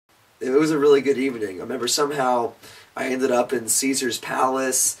it was a really good evening. I remember somehow I ended up in Caesar's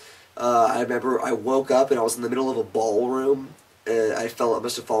Palace. I remember I woke up and I was in the middle of a ballroom. I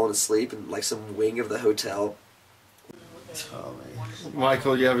must have fallen asleep in like some wing of the hotel.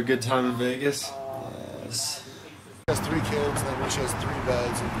 Michael, you have a good time in Vegas? Yes. She has 3 kids, and then she has 3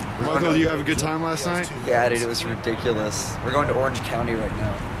 beds. Michael, you have a good time last night? Yeah, dude, it was ridiculous. We're going to Orange County right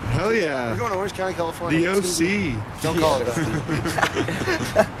now. Hell yeah. We're going to Orange County, California. The OC. Don't call it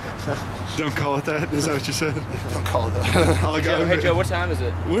that. Don't call it that? Is that what you said? Don't call it that. I'll go. Hey Joe, what time is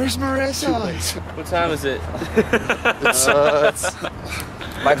it? Where's Marissa? What time is it?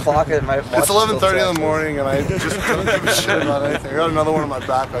 My clock and my watch. It's 11:30 in the morning, and I just don't give a shit about anything. I got another one in my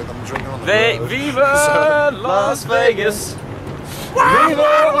backpack I'm drinking on the road. Viva Las Vegas!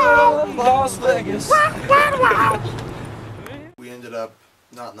 Viva Las Vegas! We ended up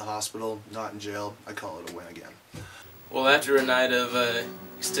not in the hospital, not in jail. I call it a win again. Well, after a night of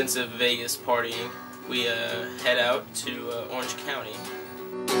extensive Vegas partying, we head out to Orange County.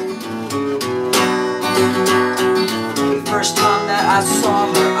 The first time that I saw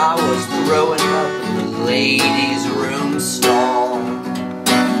her, I was throwing up in the ladies' room stall.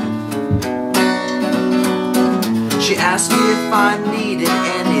 She asked me if I needed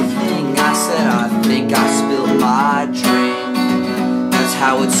anything. I said I think I spilled my drink. That's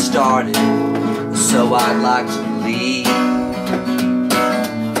how it started, so I'd like to leave.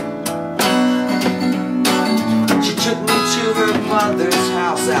 She took me to her mother's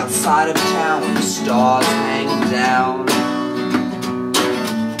house outside of town with the stars hanging down.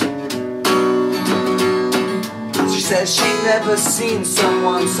 She said she'd never seen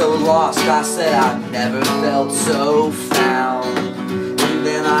someone so lost. I said I'd never felt so found. And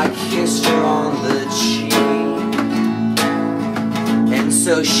then I kissed her on the cheek, and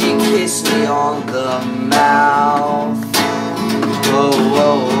so she kissed me on the mouth. Whoa,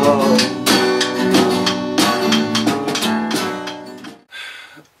 whoa, whoa.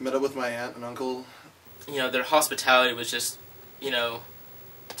 Met up with my aunt and uncle. You know, their hospitality was just, you know,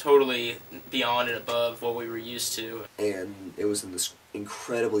 totally beyond and above what we were used to. And it was in this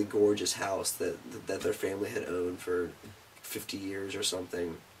incredibly gorgeous house that their family had owned for 50 years or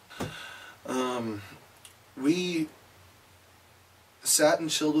something. We sat and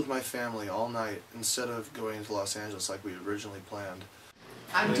chilled with my family all night instead of going to Los Angeles like we originally planned.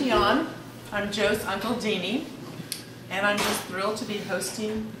 I'm Dion. I'm Joe's Uncle Deanie, and I'm just thrilled to be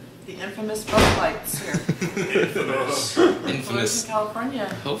hosting the infamous Bud Lights here. Infamous. In California.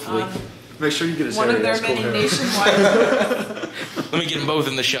 Hopefully. Make sure you get a One of their many nationwide. Let me get them both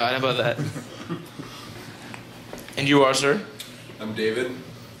in the shot. How about that? And you are, sir? I'm David.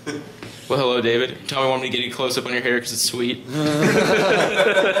 Well, hello, David. Tommy wanted me to get you close up on your hair because it's sweet.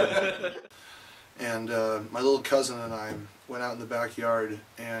 And my little cousin and I went out in the backyard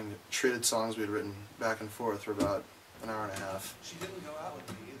and traded songs we had written back and forth for about an hour and a half. She didn't go out with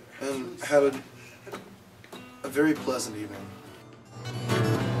me either. And had a very pleasant evening.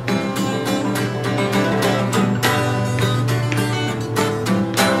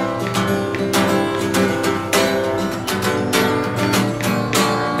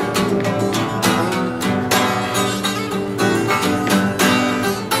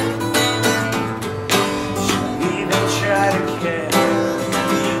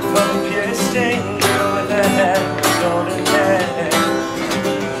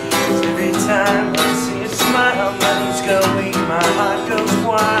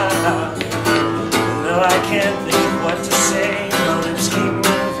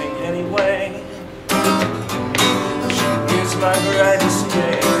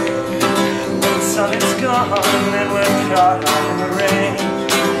 And we're caught in the rain.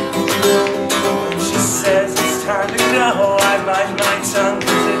 When she says it's time to go, I bite my tongue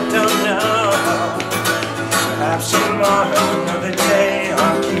cause I don't know. Perhaps tomorrow, another day,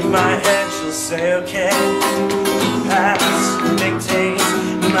 I'll keep my head, she'll say okay. Past dictates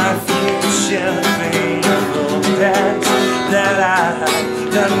my future, fate will bet that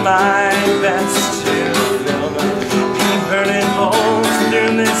I've done my best to fill the burning holes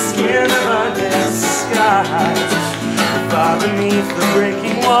through the skin of our disguise. Far beneath the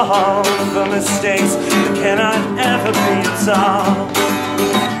breaking wall of the mistakes that cannot ever be absolved.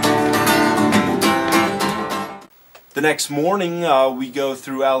 The next morning, we go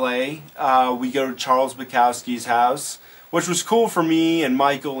through LA. We go to Charles Bukowski's house, which was cool for me and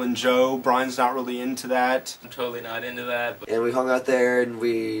Michael and Joe. Brian's not really into that. I'm totally not into that. But And we hung out there and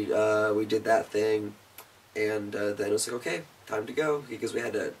we did that thing, and then it was like, okay, time to go, because we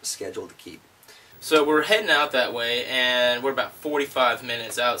had a schedule to keep. So we're heading out that way, and we're about 45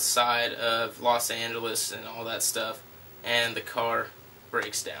 minutes outside of Los Angeles and all that stuff, and the car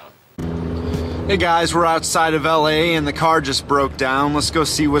breaks down. Hey guys, we're outside of LA and the car just broke down. Let's go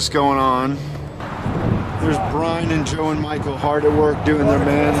see what's going on. There's Brian and Joe and Michael hard at work doing their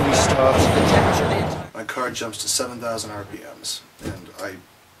manly stuff. My car jumps to 7,000 RPMs, and I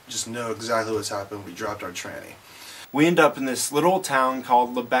just know exactly what's happened. We dropped our tranny. We end up in this little town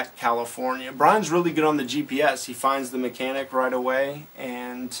called Lebec, California. Brian's really good on the GPS. He finds the mechanic right away,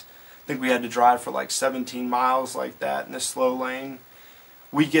 and I think we had to drive for like 17 miles like that in a slow lane.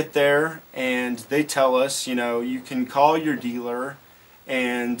 We get there and they tell us, you know, you can call your dealer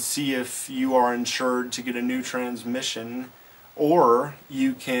and see if you are insured to get a new transmission, or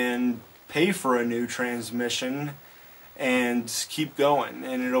you can pay for a new transmission and keep going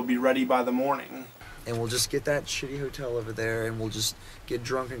and it'll be ready by the morning. And we'll just get that shitty hotel over there and we'll just get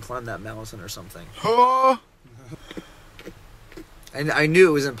drunk and climb that mountain or something. And I knew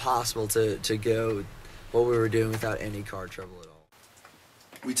it was impossible to go what we were doing without any car trouble at all.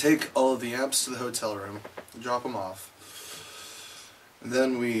 We take all of the amps to the hotel room, drop them off, and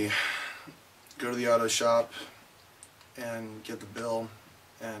then we go to the auto shop and get the bill,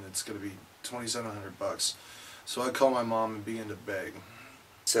 and it's going to be $2,700. So I call my mom and begin to beg.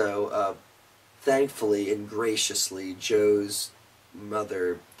 So, thankfully and graciously, Joe's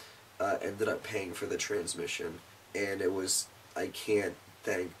mother ended up paying for the transmission, and it was, I can't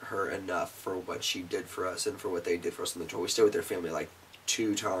thank her enough for what she did for us and for what they did for us on the tour. We stayed with their family like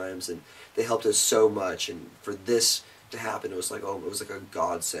 2 times, and they helped us so much, and for this to happen, it was like, oh, it was like a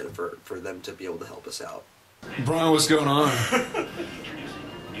godsend for them to be able to help us out. Brian, what's going on?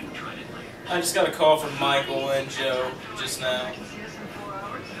 I just got a call from Michael and Joe just now.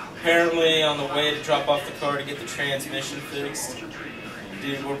 Apparently on the way to drop off the car to get the transmission fixed.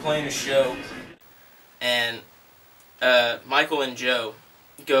 Dude, we're playing a show. And Michael and Joe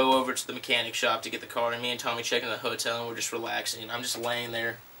go over to the mechanic shop to get the car, and me and Tommy check in the hotel, and we're just relaxing. I'm just laying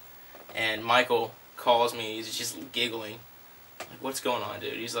there, and Michael calls me. He's just giggling. Like, what's going on,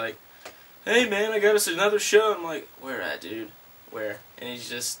 dude? He's like, hey, man, I got us another show. I'm like, where at, dude? Where? And he's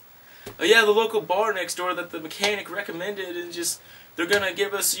just, oh, yeah, the local bar next door that the mechanic recommended, and just, they're going to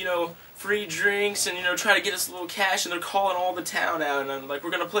give us, you know, free drinks and, you know, try to get us a little cash, and they're calling all the town out, and I'm like, we're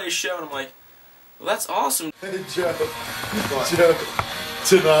going to play a show. And I'm like, well, that's awesome. Hey, Joe,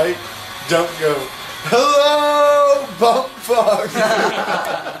 tonight, don't go, hello, bump fuck.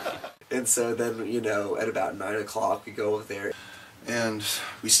 And so then, you know, at about 9 o'clock, we go over there. And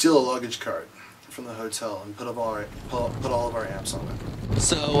we steal a luggage cart from the hotel and put all of our amps on it.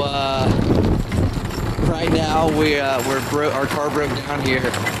 So, right now our car broke down here.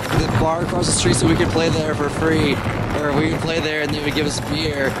 The bar across the street, so we could play there for free, or we could play there and they would give us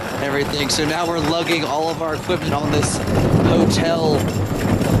beer and everything. So now we're lugging all of our equipment on this hotel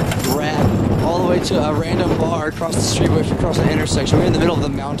rack all the way to a random bar across the street, across the intersection. We're in the middle of the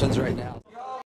mountains right now.